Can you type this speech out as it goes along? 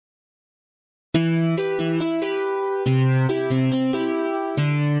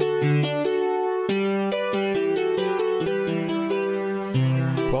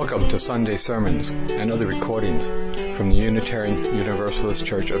Welcome to Sunday sermons and other recordings from the Unitarian Universalist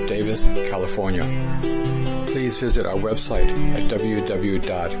Church of Davis, California. Please visit our website at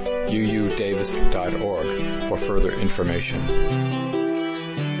www.uudavis.org for further information.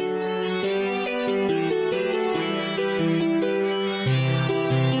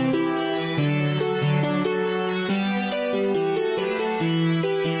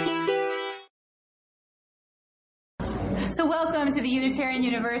 So welcome to the Unitarian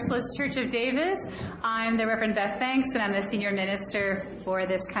Universalist Church of Davis. I'm the Reverend Beth Banks, and I'm the senior minister for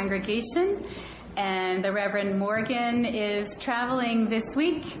this congregation. And the Reverend Morgan is traveling this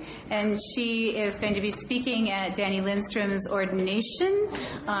week, and she is going to be speaking at Danny Lindstrom's ordination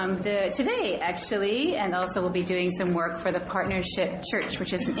today, actually, and also will be doing some work for the Partnership Church,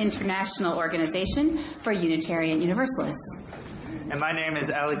 which is an international organization for Unitarian Universalists. And my name is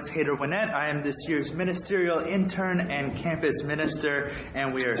Alex Hader-Winnett. I am this year's ministerial intern and campus minister,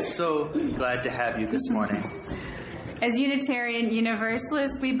 and we are so glad to have you this morning. As Unitarian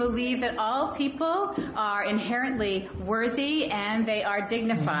Universalists, we believe that all people are inherently worthy and they are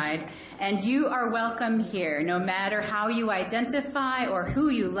dignified. And you are welcome here, no matter how you identify or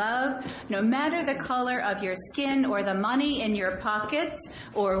who you love, no matter the color of your skin or the money in your pocket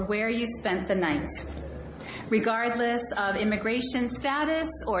or where you spent the night. Regardless of immigration status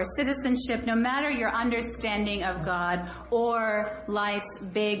or citizenship, no matter your understanding of God or life's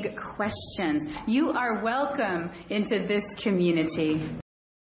big questions, you are welcome into this community.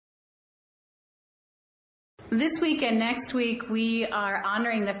 This week and next week, we are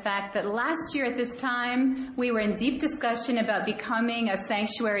honoring the fact that last year at this time, we were in deep discussion about becoming a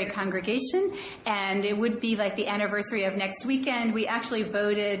sanctuary congregation, and it would be like the anniversary of next weekend. We actually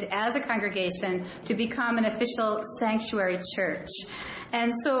voted as a congregation to become an official sanctuary church.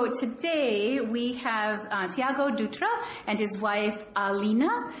 And so today we have Tiago Dutra and his wife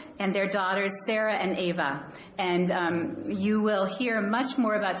Alina and their daughters Sarah and Ava. And you will hear much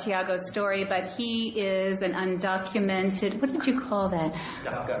more about Tiago's story, but he is an undocumented, what did you call that?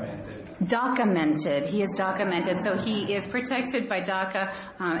 Documented. He is documented, so he is protected by DACA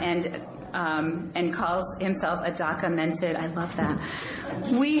and calls himself a documented. I love that.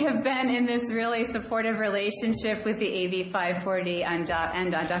 We have been in this really supportive relationship with the AB 540 and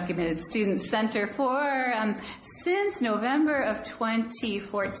Undocumented Student Center for since November of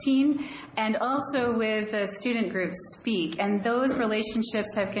 2014, and also with the student group Speak. And those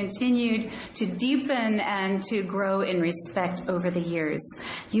relationships have continued to deepen and to grow in respect over the years.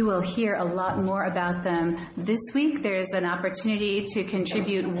 You will hear a lot more about them this week. There's an opportunity to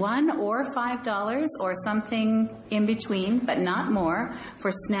contribute $1 or $5 or something in between, but not more,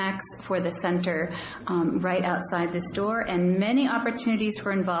 for snacks for the center right outside this door. And many opportunities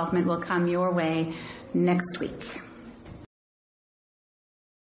for involvement will come your way next week.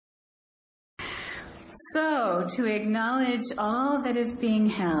 So, to acknowledge all that is being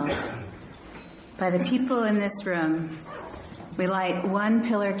held by the people in this room, we light one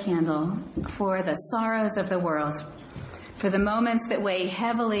pillar candle for the sorrows of the world, for the moments that weigh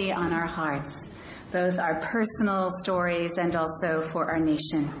heavily on our hearts, both our personal stories and also for our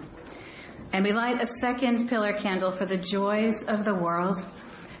nation. And we light a second pillar candle for the joys of the world,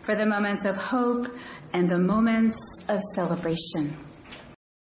 for the moments of hope and the moments of celebration.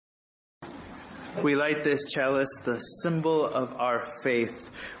 We light this chalice, the symbol of our faith,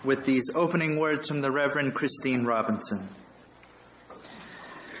 with these opening words from the Reverend Christine Robinson.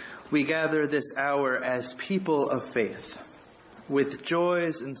 We gather this hour as people of faith, with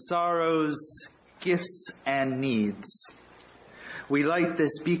joys and sorrows, gifts and needs. We light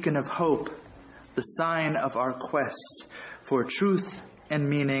this beacon of hope, the sign of our quest for truth and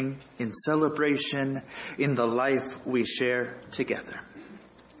meaning in celebration in the life we share together.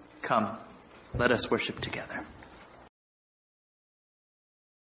 Come, let us worship together.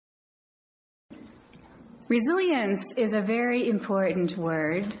 Resilience is a very important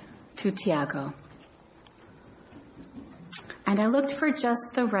word to Tiago. And I looked for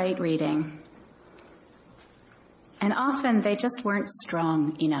just the right reading. And often they just weren't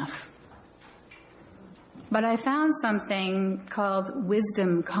strong enough. But I found something called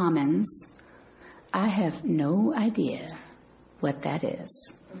Wisdom Commons. I have no idea what that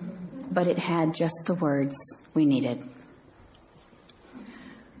is, but it had just the words we needed.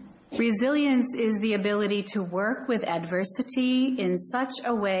 Resilience is the ability to work with adversity in such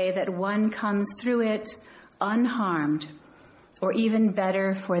a way that one comes through it unharmed, or even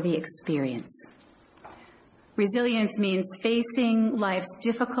better for the experience. Resilience means facing life's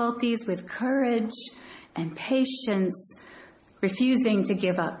difficulties with courage and patience, refusing to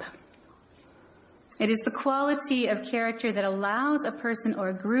give up. It is the quality of character that allows a person or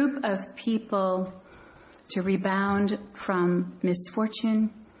a group of people to rebound from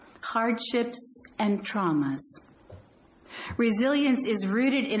misfortune, hardships, and traumas. Resilience is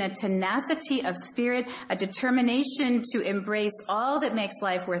rooted in a tenacity of spirit, a determination to embrace all that makes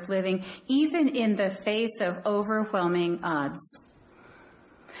life worth living, even in the face of overwhelming odds.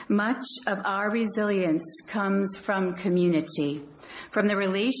 Much of our resilience comes from community, from the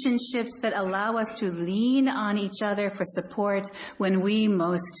relationships that allow us to lean on each other for support when we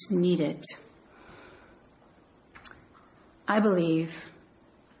most need it. I believe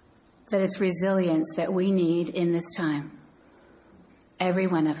that it's resilience that we need in this time. Every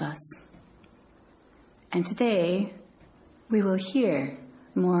one of us. And today, we will hear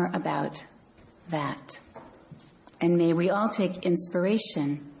more about that. And may we all take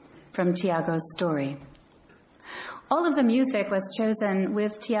inspiration from Tiago's story. All of the music was chosen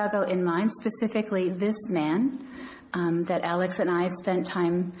with Tiago in mind, specifically this man, that Alex and I spent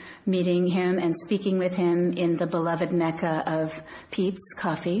time meeting him and speaking with him in the beloved Mecca of Pete's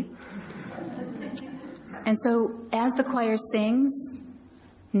Coffee. And so, as the choir sings,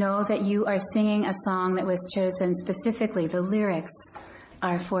 know that you are singing a song that was chosen specifically. The lyrics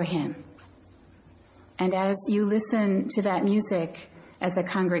are for him. And as you listen to that music as a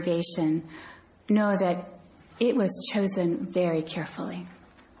congregation, know that it was chosen very carefully,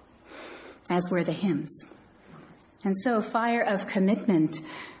 as were the hymns. And so, Fire of Commitment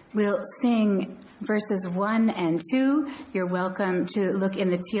will sing verses 1 and 2. You're welcome to look in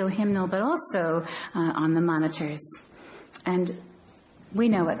the teal hymnal, but also on the monitors. And we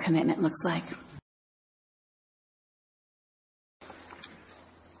know what commitment looks like.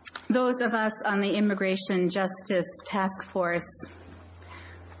 Those of us on the Immigration Justice Task Force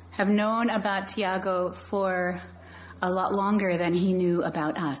have known about Tiago for a lot longer than he knew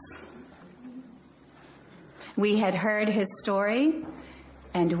about us. We had heard his story,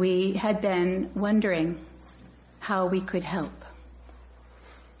 and we had been wondering how we could help.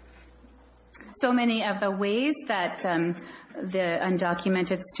 So many of the ways that the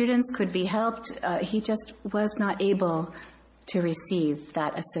undocumented students could be helped, he just was not able to receive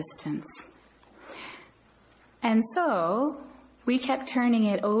that assistance. And so we kept turning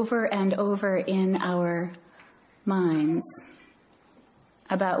it over and over in our minds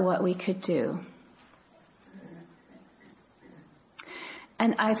about what we could do.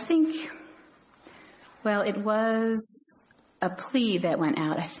 And I think, well, it was a plea that went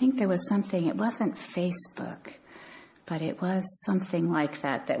out. I think there was something, it wasn't Facebook, but it was something like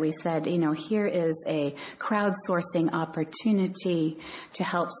that we said, here is a crowdsourcing opportunity to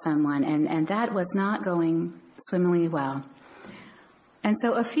help someone. And that was not going swimmingly well. And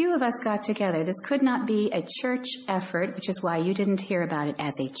so a few of us got together. This could not be a church effort, which is why you didn't hear about it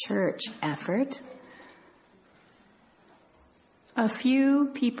as a church effort. A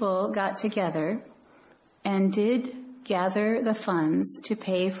few people got together and did gather the funds to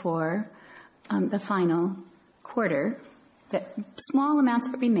pay for the final quarter, the small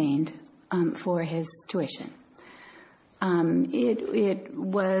amounts that remained for his tuition. It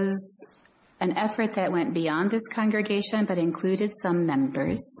was an effort that went beyond this congregation, but included some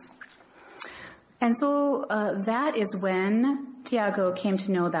members. And so that is when Tiago came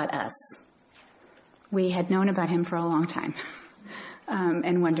to know about us. We had known about him for a long time.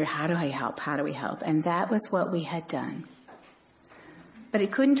 And wondered, how do I help? How do we help? And that was what we had done. But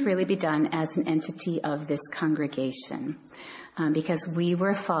it couldn't really be done as an entity of this congregation because we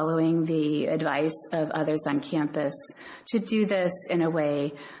were following the advice of others on campus to do this in a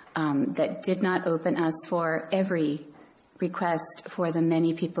way that did not open us for every request for the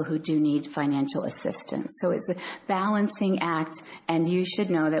many people who do need financial assistance. So it's a balancing act, and you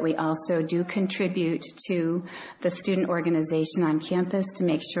should know that we also do contribute to the student organization on campus to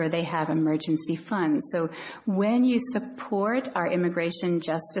make sure they have emergency funds. So when you support our immigration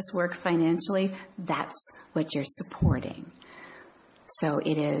justice work financially, that's what you're supporting. So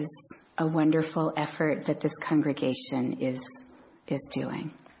it is a wonderful effort that this congregation is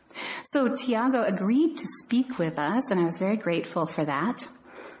doing. So Tiago agreed to speak with us, and I was very grateful for that.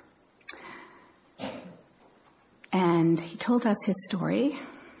 And he told us his story,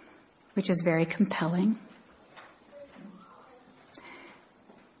 which is very compelling.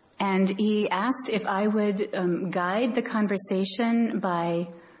 And he asked if I would guide the conversation by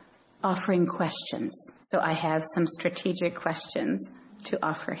offering questions. So I have some strategic questions to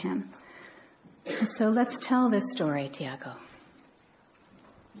offer him. So let's tell this story, Tiago.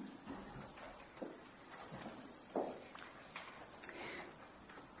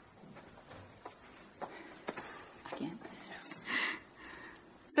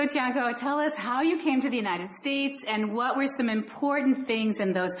 So Tiago, tell us how you came to the United States and what were some important things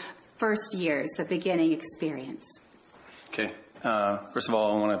in those first years, the beginning experience. Okay. First of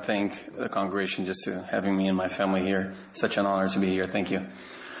all, I want to thank the congregation just for having me and my family here. Such an honor to be here. Thank you.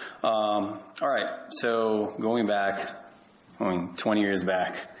 All right. So going 20 years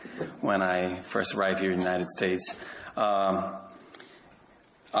back, when I first arrived here in the United States, I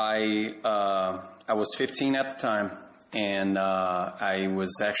was 15 at the time, and I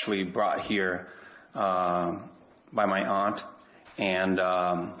was actually brought here by my aunt, and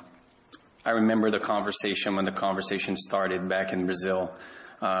I remember the conversation when the conversation started back in Brazil.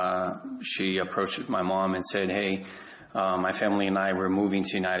 She approached my mom and said, hey, my family and I were moving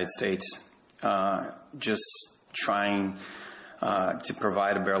to the United States, just trying to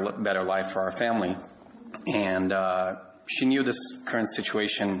provide a better life for our family. And she knew this current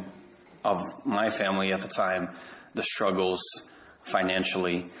situation of my family at the time, the struggles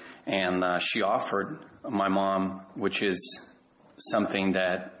financially, and she offered my mom, which is something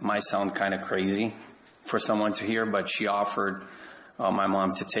that might sound kind of crazy for someone to hear, but she offered my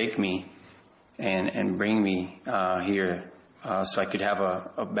mom to take me and bring me here so I could have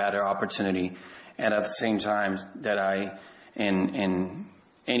a better opportunity, and at the same time that I, in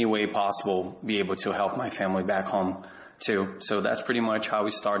any way possible, be able to help my family back home too. So that's pretty much how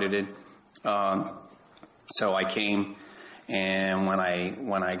we started it. So I came, and when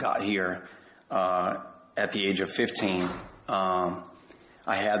I got here at the age of 15, I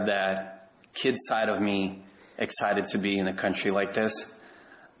had that kid side of me excited to be in a country like this,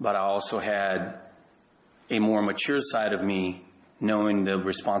 but I also had a more mature side of me knowing the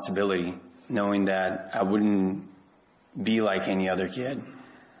responsibility, knowing that I wouldn't be like any other kid,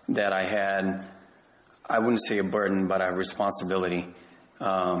 that I had, I wouldn't say a burden, but a responsibility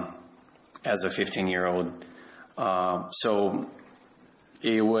as a 15-year-old. So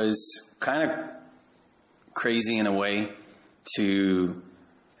it was kind of crazy in a way to,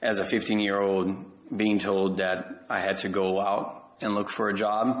 as a 15-year-old, being told that I had to go out and look for a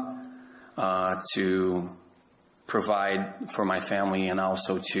job to provide for my family and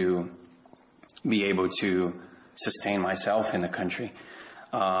also to be able to sustain myself in the country.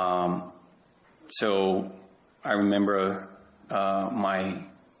 So I remember my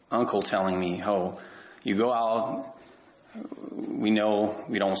uncle telling me, oh, you go out, we know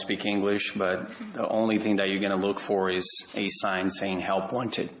we don't speak English, but the only thing that you're going to look for is a sign saying help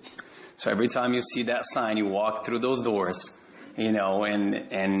wanted. So every time you see that sign, you walk through those doors, and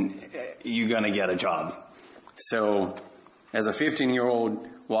you're going to get a job. So as a 15-year-old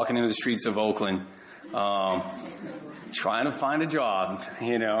walking into the streets of Oakland, trying to find a job,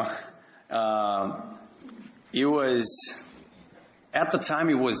 it was, at the time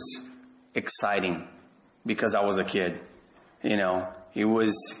it was exciting because I was a kid. It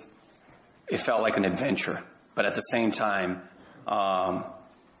felt like an adventure, but at the same time, I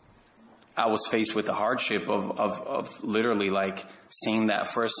was faced with the hardship of literally like seeing that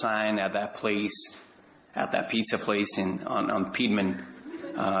first sign at that place, at that pizza place on Piedmont,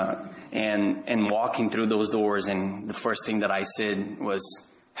 and walking through those doors, and the first thing that I said was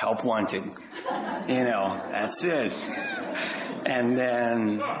help wanted. That's it. And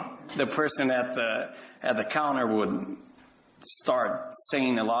then the person at the counter would start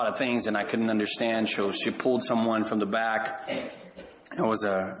saying a lot of things and I couldn't understand. So she pulled someone from the back. It was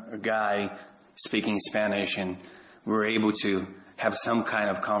a guy speaking Spanish, and we were able to have some kind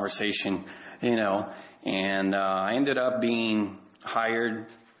of conversation, and I ended up being hired,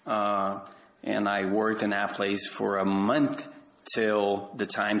 and I worked in that place for a month till the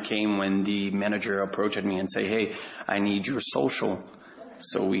time came when the manager approached me and said, hey, I need your social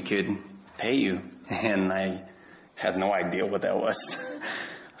so we could pay you. And I had no idea what that was.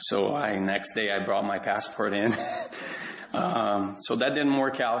 So next day I brought my passport in. So that didn't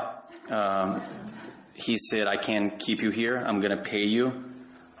work out. He said, I can't keep you here. I'm going to pay you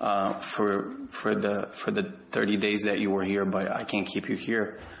for the 30 days that you were here, but I can't keep you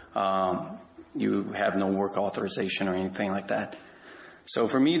here. You have no work authorization or anything like that. So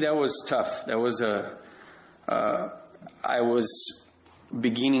for me, that was tough. That was I was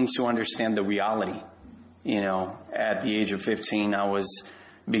beginning to understand the reality. At the age of 15, I was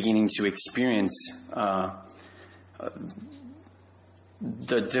beginning to experience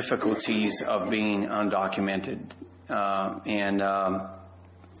the difficulties of being undocumented.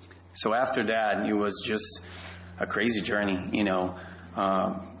 So after that, it was just a crazy journey,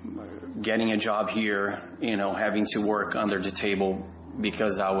 getting a job here, having to work under the table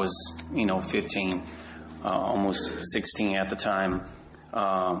because I was, 15, almost 16 at the time.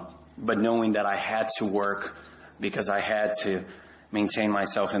 But knowing that I had to work because I had to maintain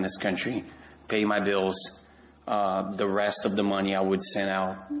myself in this country, pay my bills. The rest of the money I would send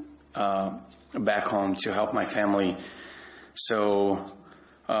out back home to help my family. So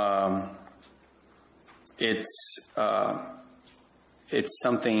it's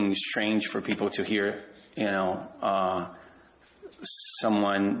something strange for people to hear,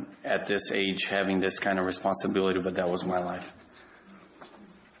 someone at this age having this kind of responsibility, but that was my life.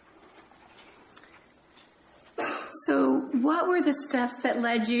 So what were the steps that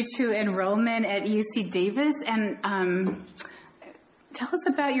led you to enrollment at UC Davis? And tell us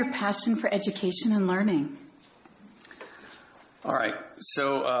about your passion for education and learning. All right.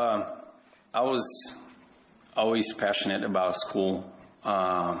 So I was always passionate about school.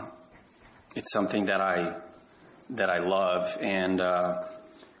 It's something that I love. And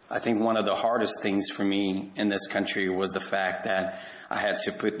I think one of the hardest things for me in this country was the fact that I had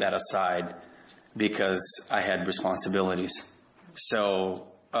to put that aside because I had responsibilities. So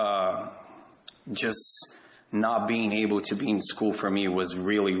just not being able to be in school for me was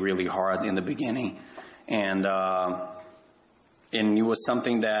really, really hard in the beginning. And it was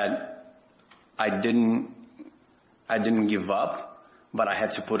something that I didn't give up, but I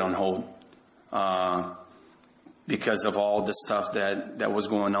had to put on hold because of all the stuff that was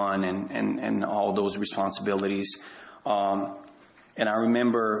going on and all those responsibilities. And I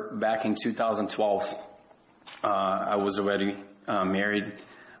remember back in 2012, I was already married,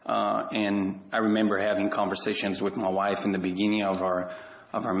 and I remember having conversations with my wife in the beginning of our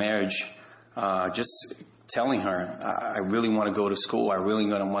marriage, just telling her, I really want to go to school. I really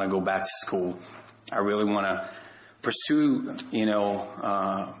want to go back to school. I really want to pursue,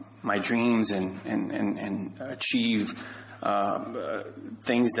 my dreams and achieve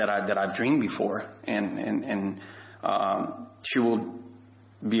things that I've dreamed before. And she will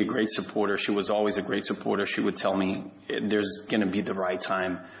be a great supporter. She was always a great supporter. She would tell me there's going to be the right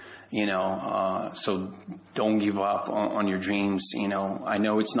time, so don't give up on your dreams. I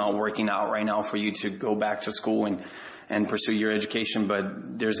know it's not working out right now for you to go back to school and pursue your education,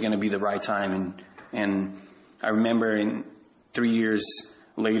 but there's going to be the right time. And I remember 3 years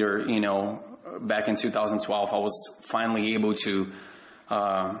later, back in 2012, I was finally able to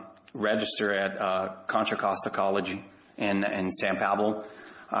register at Contra Costa College in San Pablo.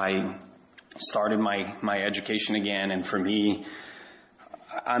 I started my education again, and for me,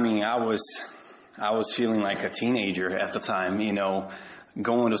 I was feeling like a teenager at the time,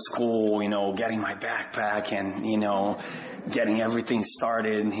 going to school, getting my backpack and, getting everything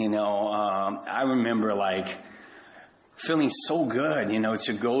started, I remember feeling so good,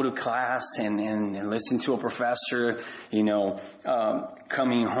 to go to class and listen to a professor,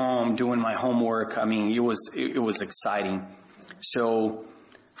 coming home, doing my homework. It was exciting. So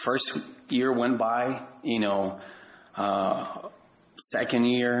first year went by, second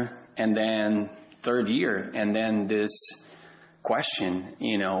year, and then third year. And then this question,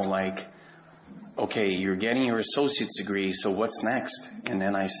 okay, you're getting your associate's degree, so what's next? And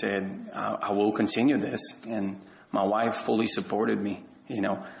then I said, I will continue this. And my wife fully supported me, I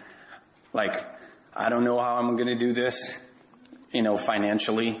don't know how I'm going to do this,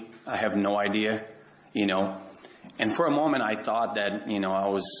 financially. I have no idea, And for a moment I thought that, I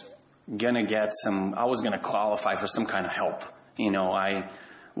was going to qualify for some kind of help. I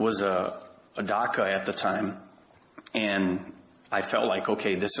was a DACA at the time, and I felt like,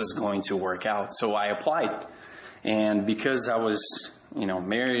 okay, this is going to work out. So I applied. And because I was,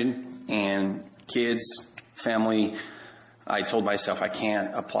 married and kids, family, I told myself I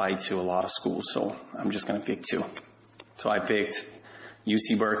can't apply to a lot of schools, so I'm just going to pick two. So I picked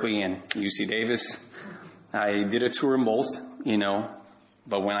UC Berkeley and UC Davis. I did a tour in both,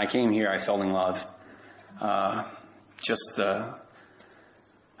 but when I came here, I fell in love. Just the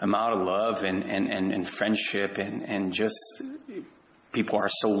amount of love and friendship and just people are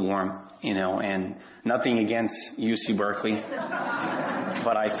so warm, and nothing against UC Berkeley,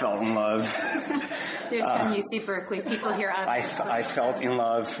 but I fell in love. There's some UC Berkeley people here. I felt in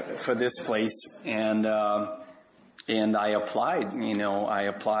love for this place, and I applied.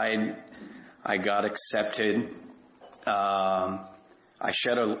 I got accepted. I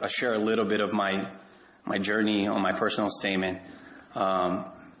share a little bit of my journey on my personal statement,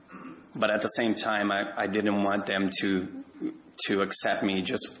 but at the same time, I didn't want them to accept me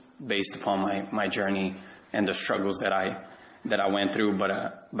just based upon my journey and the struggles that I went through, but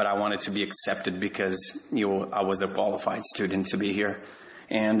I wanted to be accepted because I was a qualified student to be here,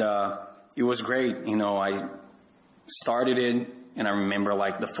 and it was great. I started it, and I remember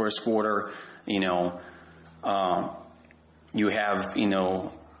the first quarter. You have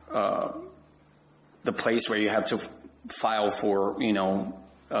the place where you have to file for,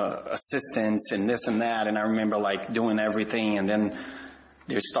 assistance and this and that. And I remember like doing everything, and then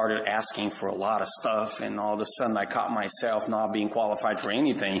they started asking for a lot of stuff, and all of a sudden I caught myself not being qualified for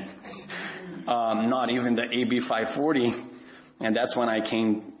anything, not even the AB 540. And that's when I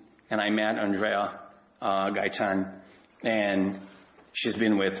came and I met Andrea Gaitan, and she's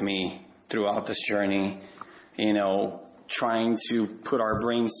been with me throughout this journey, trying to put our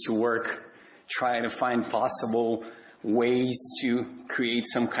brains to work, try to find possible ways to create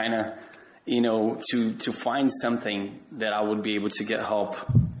some kind of, to find something that I would be able to get help.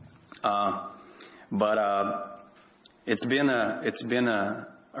 But it's been a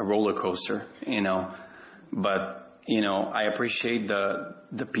roller coaster, but, I appreciate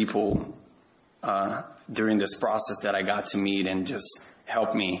the people, during this process that I got to meet and just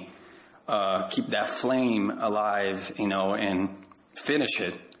help me, keep that flame alive, and finish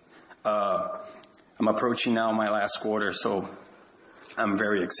it. I'm approaching now my last quarter, so I'm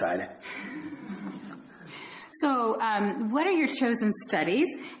very excited. So, what are your chosen studies,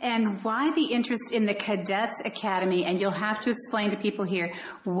 and why the interest in the Cadet Academy? And you'll have to explain to people here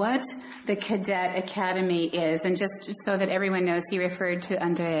what the Cadet Academy is. And just so that everyone knows, he referred to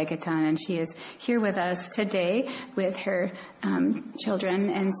Andrea Gaitan, and she is here with us today with her children.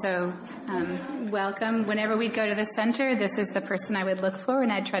 And so, welcome. Whenever we go to the center, this is the person I would look for,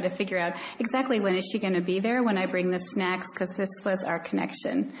 and I'd try to figure out exactly when is she going to be there when I bring the snacks, because this was our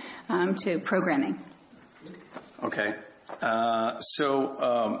connection to programming. Okay.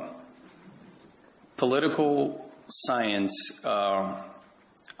 Political science,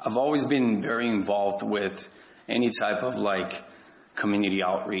 I've always been very involved with any type of community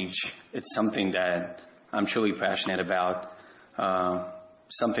outreach. It's something that I'm truly passionate about,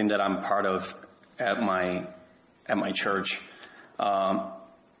 something that I'm part of at my church,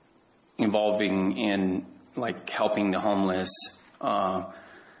 involving in helping the homeless,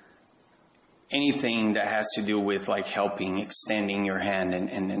 anything that has to do with helping, extending your hand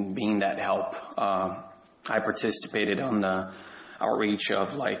and being that help. I participated on the outreach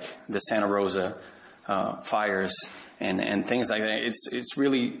of the Santa Rosa fires and things like that. It's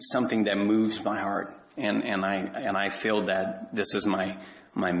really something that moves my heart, and I feel that this is my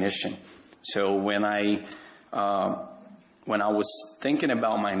mission. So when I was thinking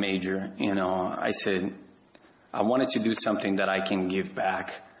about my major, I said I wanted to do something that I can give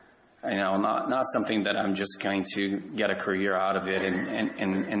back. Not something that I'm just going to get a career out of it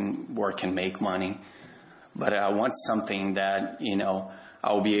and work and make money. But I want something that,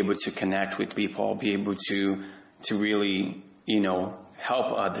 I'll be able to connect with people. I'll be able to really,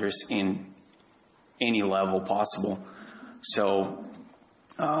 help others in any level possible. So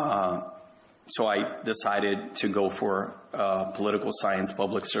I decided to go for political science,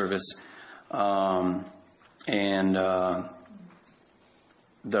 public service,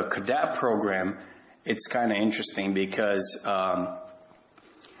 the cadet program. It's kind of interesting because I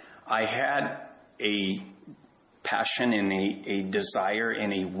had a passion and a desire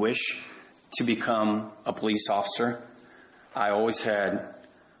and a wish to become a police officer. I always had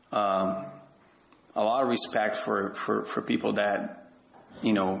a lot of respect for people that,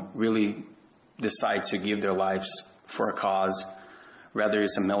 really decide to give their lives for a cause, whether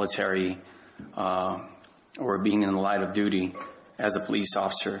it's a military or being in the line of duty as a police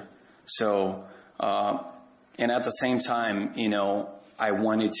officer. So, and at the same time, I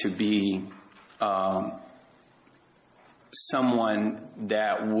wanted to be someone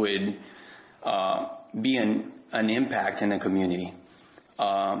that would be an impact in the community.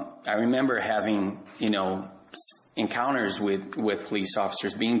 I remember having, encounters with police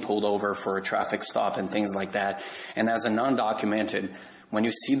officers, being pulled over for a traffic stop and things like that. And as a non-documented, when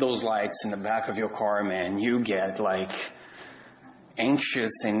you see those lights in the back of your car, man, you get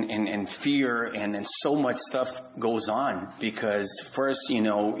anxious and fear, and so much stuff goes on because first, you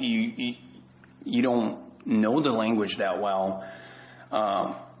don't know the language that well.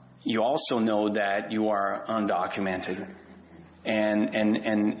 You also know that you are undocumented,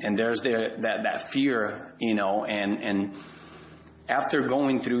 and there's that fear, and after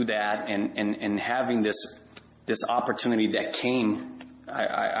going through that and having this opportunity that came,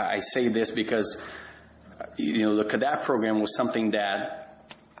 I say this because the cadet program was something that,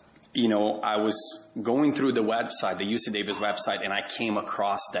 I was going through the website, the UC Davis website, and I came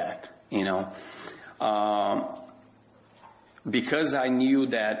across that, because I knew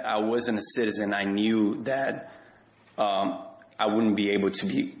that I wasn't a citizen. I knew that I wouldn't be able to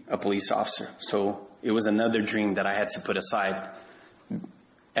be a police officer. So it was another dream that I had to put aside,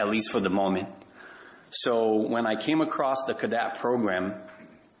 at least for the moment. So when I came across the cadet program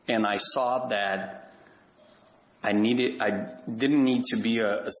and I saw that I didn't need to be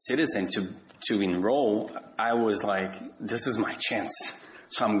a citizen to enroll. I was like, this is my chance.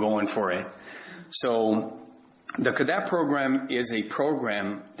 So I'm going for it. So the cadet program is a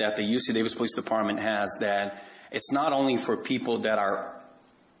program that the UC Davis Police Department has that it's not only for people that are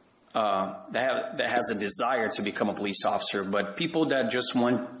that has a desire to become a police officer, but people that just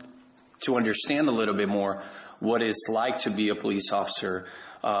want to understand a little bit more what it's like to be a police officer,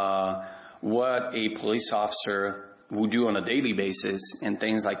 what a police officer will do on a daily basis, and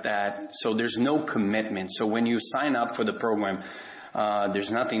things like that. So there's no commitment. So when you sign up for the program,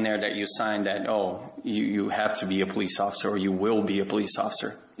 there's nothing there that you sign that, you have to be a police officer or you will be a police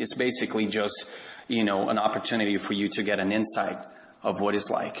officer. It's basically just, an opportunity for you to get an insight of what it's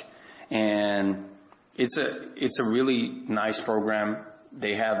like. And it's a really nice program.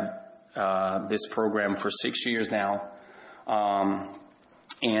 They have this program for 6 years now.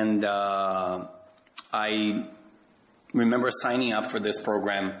 And I remember signing up for this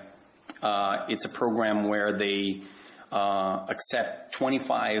program. It's a program where they accept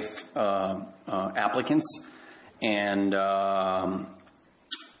 25 applicants, and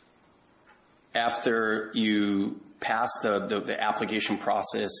after you pass the application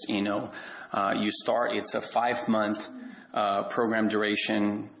process, you start. It's a 5-month program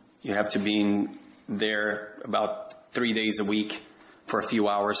duration. You have to be in there about 3 days a week for a few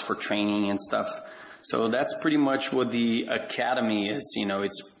hours for training and stuff. So that's pretty much what the academy is.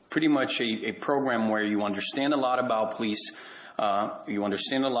 It's pretty much a program where you understand a lot about police, you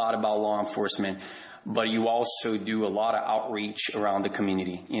understand a lot about law enforcement, but you also do a lot of outreach around the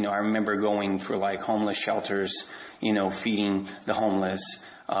community. I remember going for like homeless shelters, feeding the homeless,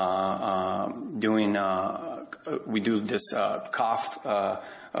 we do this cough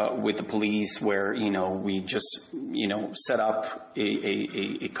with the police where, we just, set up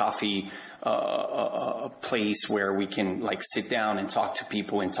a coffee place where we can like sit down and talk to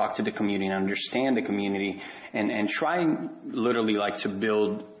people and talk to the community and understand the community and try literally like to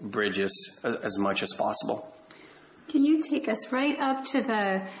build bridges as much as possible. Can you take us right up to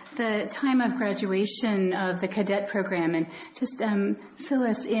the time of graduation of the cadet program and just fill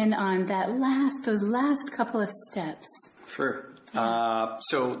us in on those last couple of steps? Sure.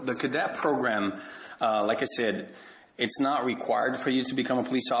 So the cadet program, like I said, it's not required for you to become a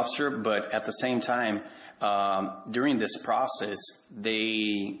police officer, but at the same time, during this process,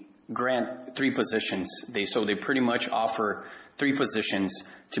 they grant 3 positions. They pretty much offer 3 positions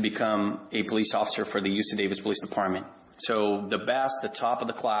to become a police officer for the UC Davis Police Department. So the best, the top of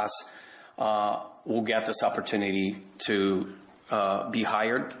the class, will get this opportunity to be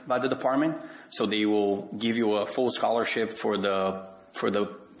hired by the department. So they will give you a full scholarship for the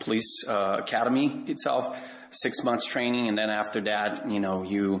police academy itself, 6 months training, and then after that,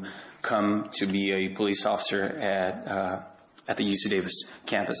 you come to be a police officer at the UC Davis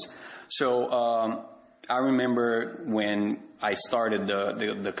campus. So I remember when I started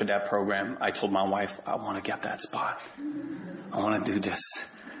the cadet program, I told my wife, I want to get that spot. I want to do this,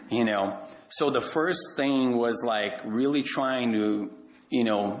 So the first thing was like really trying to,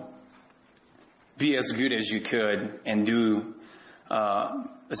 be as good as you could and do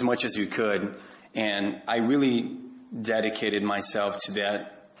as much as you could. And I really dedicated myself to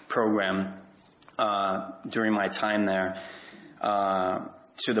that program during my time there,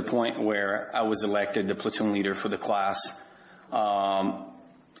 to the point where I was elected the platoon leader for the class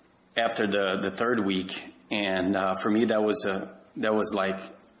after the 3rd week. And for me, that was like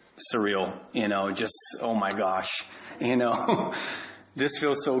surreal, just, oh my gosh, this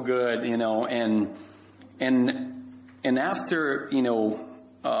feels so good, and after,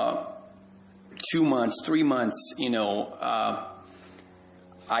 2 months, 3 months,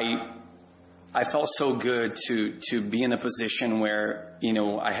 I felt so good to be in a position where,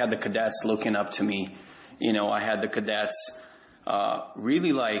 I had the cadets looking up to me. I had the cadets,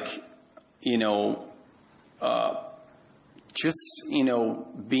 really like, just,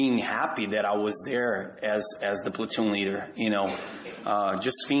 being happy that I was there as the platoon leader,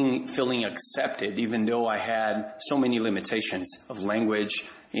 just feeling accepted, even though I had so many limitations of language,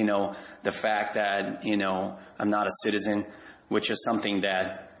 the fact that, I'm not a citizen, which is something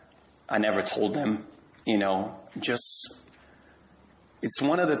that I never told them, it's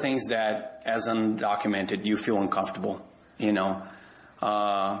one of the things that as undocumented, you feel uncomfortable, you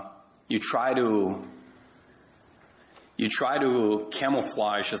try to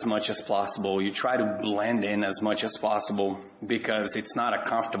camouflage as much as possible. You try to blend in as much as possible because it's not a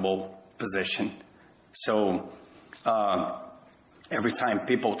comfortable position. So, every time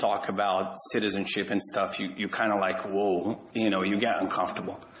people talk about citizenship and stuff, you kind of like, whoa, you get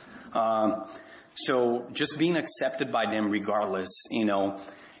uncomfortable. So just being accepted by them regardless,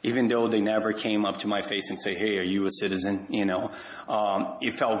 even though they never came up to my face and say, hey, are you a citizen?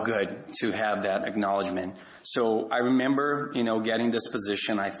 It felt good to have that acknowledgement. So I remember, getting this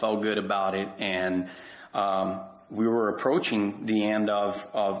position. I felt good about it. And we were approaching the end of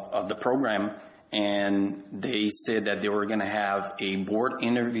the program, and they said that they were going to have a board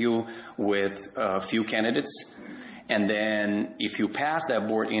interview with a few candidates. And then if you pass that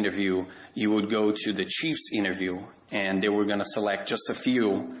board interview, you would go to the chief's interview, and they were going to select just a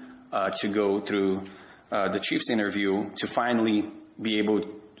few to go through the chief's interview to finally be able,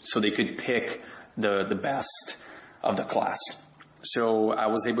 so they could pick the best of the class. So I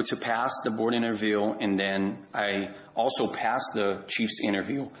was able to pass the board interview, and then I also passed the chief's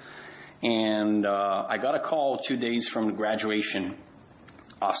interview. And I got a call 2 days from the graduation.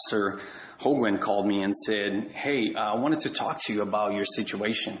 Officer Hogan called me and said, hey, I wanted to talk to you about your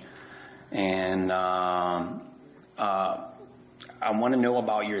situation. And I want to know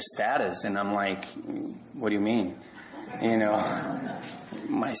about your status. And I'm like, what do you mean?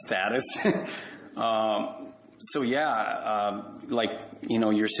 My status? So yeah,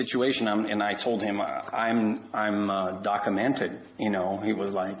 your situation. And I told him, I'm documented. He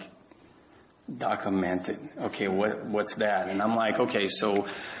was like, documented. Okay, what's that? And I'm like, okay, so,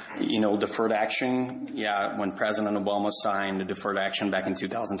 deferred action. Yeah, when President Obama signed the deferred action back in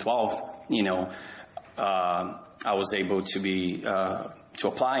 2012, I was able to be, to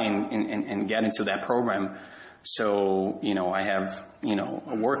apply and get into that program. So, I have,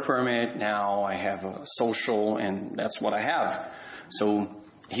 a work permit now, I have a social, and that's what I have. So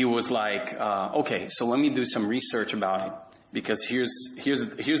he was like, okay, so let me do some research about it, because here's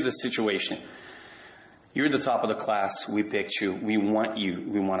the situation. You're the top of the class. We picked you. We want you.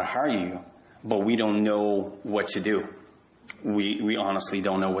 We want to hire you, but we don't know what to do. We honestly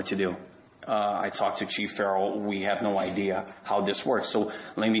don't know what to do. I talked to Chief Farrell. We have no idea how this works. So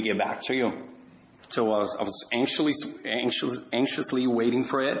let me get back to you. So I was anxiously waiting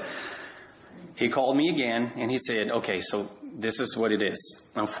for it. He called me again, and he said, okay, so this is what it is.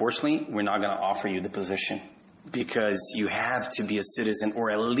 Unfortunately, we're not going to offer you the position, because you have to be a citizen,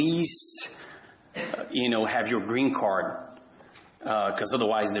 or at least, have your green card. Because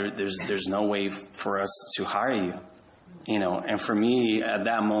otherwise there's no way for us to hire you. And for me at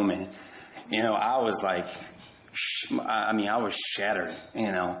that moment, I was like, I was shattered.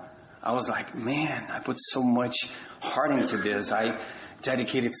 I was like, man, I put so much heart into this. I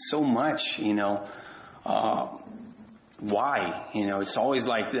dedicated so much, why? It's always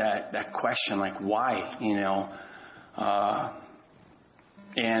like that question, like, why?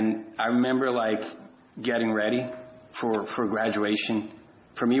 And I remember getting ready for graduation.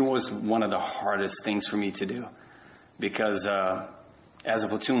 For me, it was one of the hardest things for me to do, because as a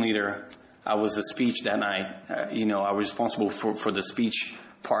platoon leader, I was the speech that night. I was responsible for the speech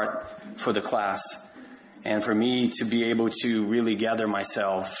part for the class. And for me to be able to really gather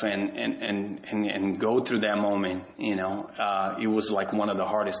myself and go through that moment, it was one of the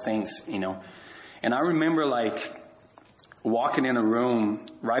hardest things, And I remember walking in a room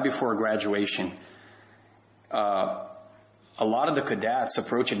right before graduation. A lot of the cadets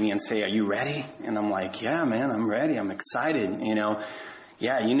approached me and say, are you ready? And I'm like, yeah, man, I'm ready. I'm excited.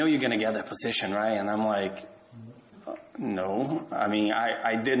 Yeah, you're going to get that position, right? And I'm like, no.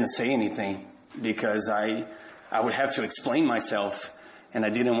 I didn't say anything, because I would have to explain myself, and I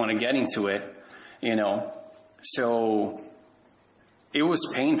didn't want to get into it, So it was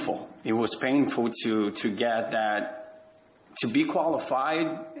painful. It was painful to get that, to be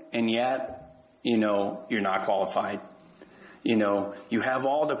qualified, and yet, you're not qualified. You have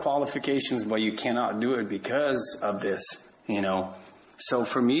all the qualifications, but you cannot do it because of this, So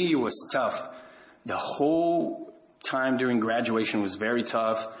for me, it was tough. The whole time during graduation was very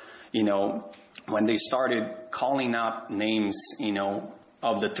tough. When they started calling out names,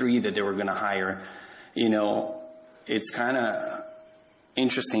 of the 3 that they were going to hire, it's kind of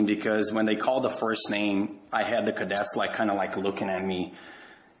interesting, because when they called the first name, I had the cadets looking at me,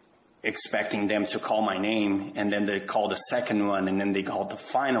 expecting them to call my name, and then they called the second one, and then they called the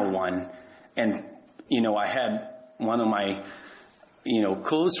final one. And, I had one of my,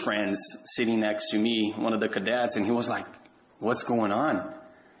 close friends sitting next to me, one of the cadets, and he was like, what's going on?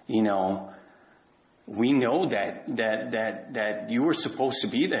 We know that you were supposed to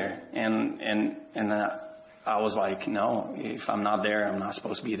be there. And I was like, no, if I'm not there, I'm not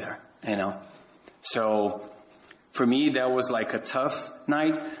supposed to be there, So for me, that was a tough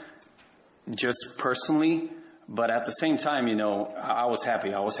night, just personally. But at the same time, I was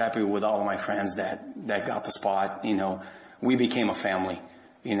happy. I was happy with all of my friends that got the spot. We became a family,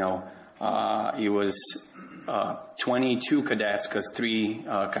 it was 22 cadets, because 3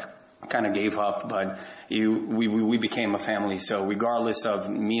 kind of gave up, but we became a family. So regardless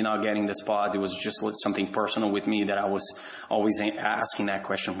of me not getting the spot, it was just something personal with me that I was always asking that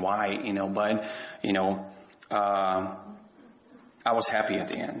question, why, but, I was happy at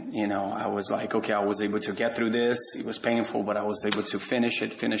the end. I was like, okay, I was able to get through this. It was painful, but I was able to finish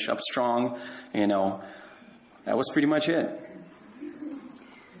up strong. That was pretty much it.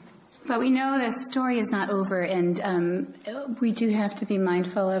 But we know the story is not over, and we do have to be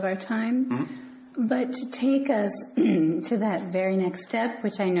mindful of our time. Mm-hmm. But to take us to that very next step,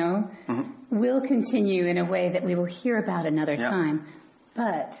 which I know will continue in a way that we will hear about another time,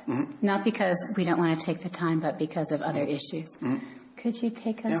 but not because we don't want to take the time, but because of other issues. Mm-hmm. Could you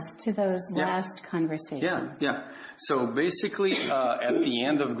take us to those last conversations? Yeah. So basically, at the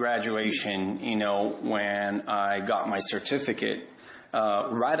end of graduation, when I got my certificate,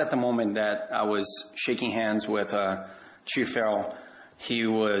 right at the moment that I was shaking hands with Chief Farrell, he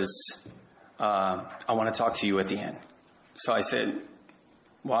was, I want to talk to you at the end. So I said,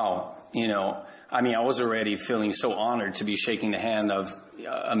 wow, I was already feeling so honored to be shaking the hand of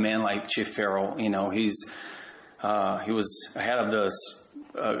a man like Chief Farrell. He was head of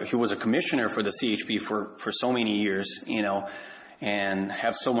he was a commissioner for the CHP for so many years, and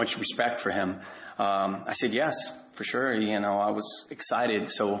have so much respect for him. I said, yes, for sure. I was excited.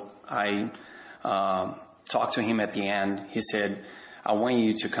 So I talked to him at the end. He said, I want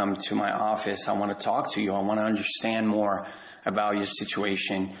you to come to my office. I want to talk to you. I want to understand more about your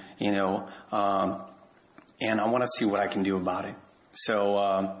situation, and I want to see what I can do about it. So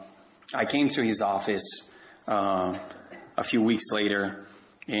I came to his office a few weeks later,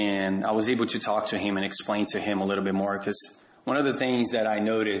 and I was able to talk to him and explain to him a little bit more, because one of the things that I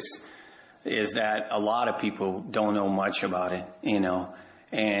noticed is that a lot of people don't know much about it,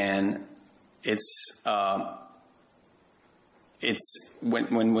 and it's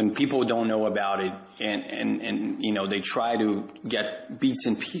when people don't know about it and they try to get bits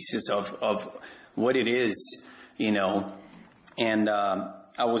and pieces of what it is, and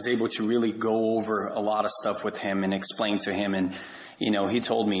I was able to really go over a lot of stuff with him and explain to him, and he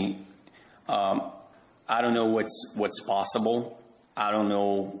told me, I don't know what's possible. I don't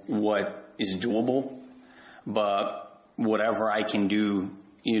know what is doable, but whatever I can do,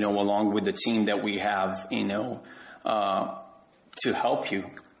 along with the team that we have, to help you.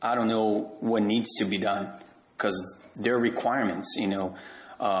 I don't know what needs to be done, because there are requirements,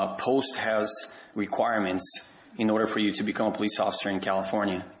 Post has requirements in order for you to become a police officer in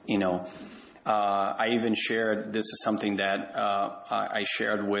California. I even shared, this is something that I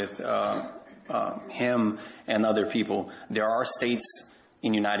shared with him and other people. There are states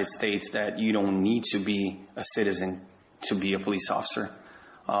in the United States that you don't need to be a citizen to be a police officer.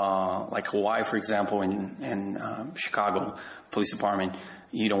 Like Hawaii, for example, and Chicago Police Department,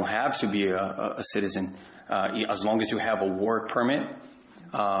 you don't have to be a citizen. As long as you have a work permit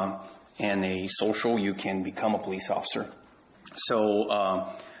and a social, you can become a police officer. So,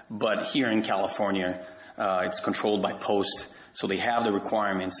 but here in California, it's controlled by Post, so they have the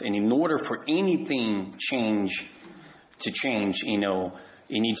requirements. And in order for anything to change,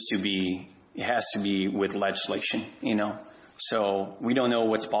 it has to be with legislation, So we don't know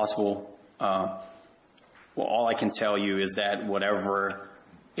what's possible. Well, all I can tell you is that whatever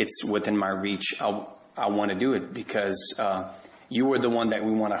it's within my reach, I want to do it, because you were the one that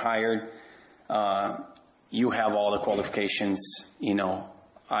we want to hire. You have all the qualifications.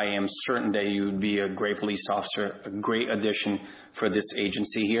 I am certain that you would be a great police officer, a great addition for this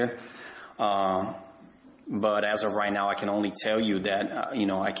agency here. But as of right now, I can only tell you that, I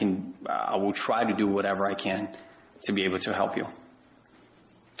will try to do whatever I can to be able to help you.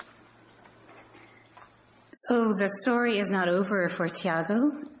 So the story is not over for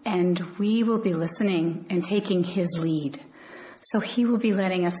Tiago, and we will be listening and taking his lead. So he will be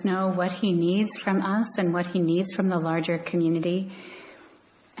letting us know what he needs from us and what he needs from the larger community,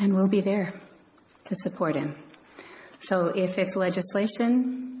 and we'll be there to support him. So if it's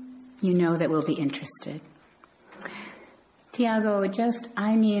legislation, that we'll be interested. Tiago, just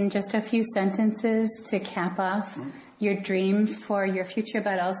a few sentences to cap off your dream for your future,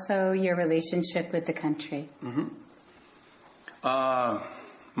 but also your relationship with the country.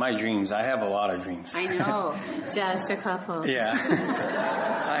 My dreams. I have a lot of dreams. I know. Just a couple. Yeah.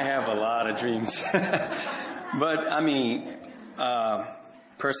 I have a lot of dreams. But,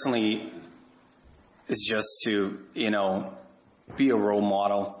 personally, it's just to, be a role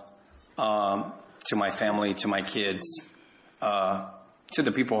model to my family, to my kids, to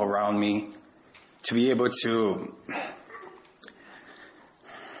the people around me, to be able to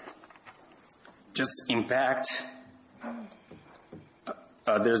just impact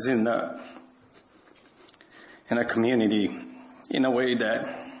others in a community in a way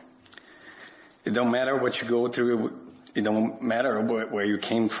that it don't matter what you go through, it don't matter where you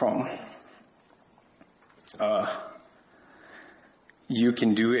came from. You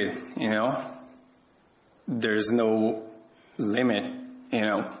can do it, There's no limit,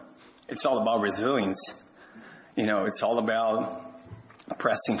 It's all about resilience. It's all about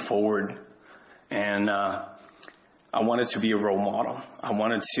pressing forward. And I wanted to be a role model.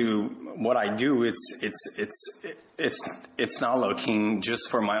 What I do, it's not looking just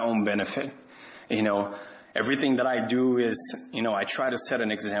for my own benefit. Everything that I do is, I try to set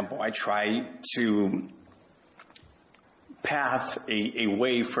an example. I try to path a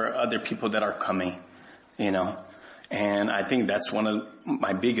way for other people that are coming, and I think that's one of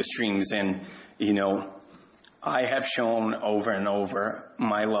my biggest dreams. And, I have shown over and over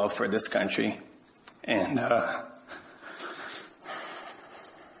my love for this country, and,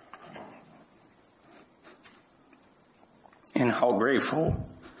 and how grateful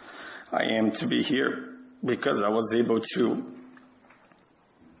I am to be here, because I was able to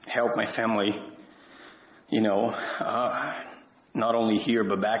help my family, not only here,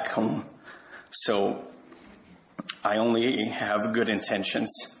 but back home. So I only have good intentions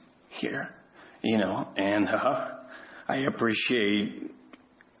here, and I appreciate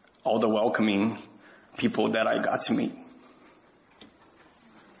all the welcoming people that I got to meet.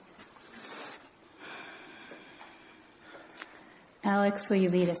 Alex, will you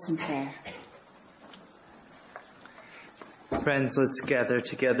lead us in prayer? Friends, let's gather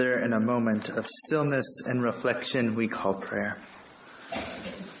together in a moment of stillness and reflection we call prayer.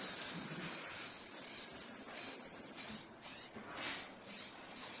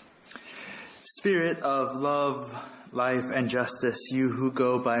 Spirit of love, life, and justice, you who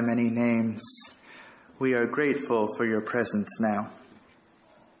go by many names, we are grateful for your presence now.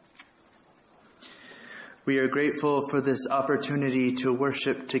 We are grateful for this opportunity to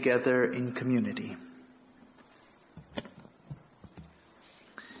worship together in community.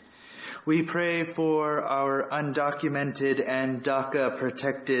 We pray for our undocumented and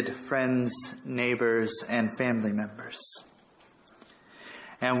DACA-protected friends, neighbors, and family members.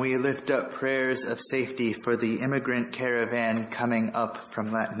 And we lift up prayers of safety for the immigrant caravan coming up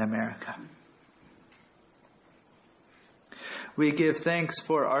from Latin America. We give thanks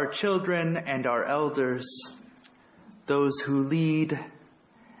for our children and our elders, those who lead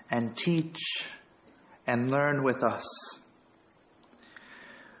and teach and learn with us.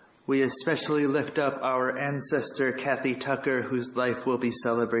 We especially lift up our ancestor, Kathy Tucker, whose life will be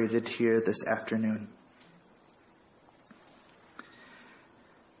celebrated here this afternoon.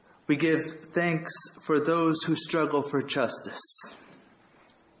 We give thanks for those who struggle for justice.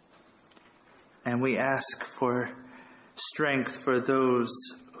 And we ask for strength for those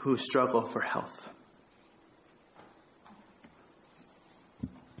who struggle for health.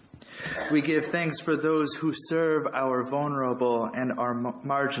 We give thanks for those who serve our vulnerable and are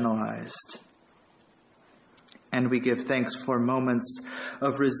marginalized. And we give thanks for moments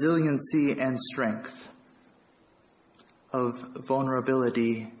of resiliency and strength, of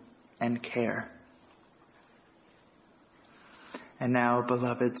vulnerability and care. And now,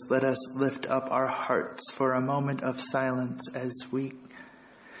 beloveds, let us lift up our hearts for a moment of silence as we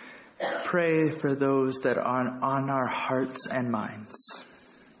pray for those that are on our hearts and minds.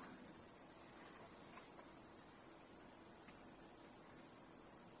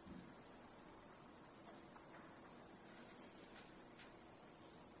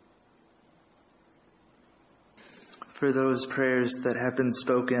 For those prayers that have been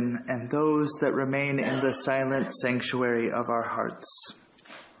spoken and those that remain in the silent sanctuary of our hearts,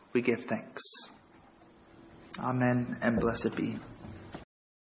 we give thanks. Amen and blessed be.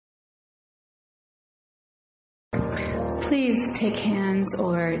 Please take hands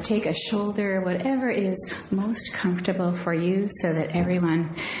or take a shoulder, whatever is most comfortable for you, so that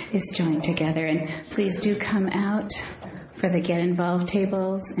everyone is joined together. And please do come out for the Get Involved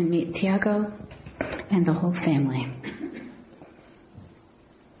tables and meet Tiago and the whole family.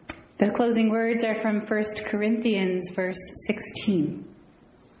 The closing words are from 1 Corinthians verse 16.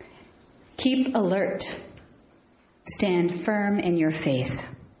 Keep alert. Stand firm in your faith.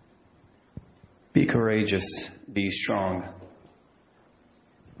 Be courageous. Be strong.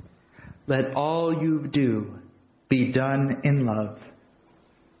 Let all you do be done in love.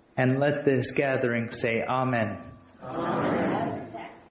 And let this gathering say Amen. Amen.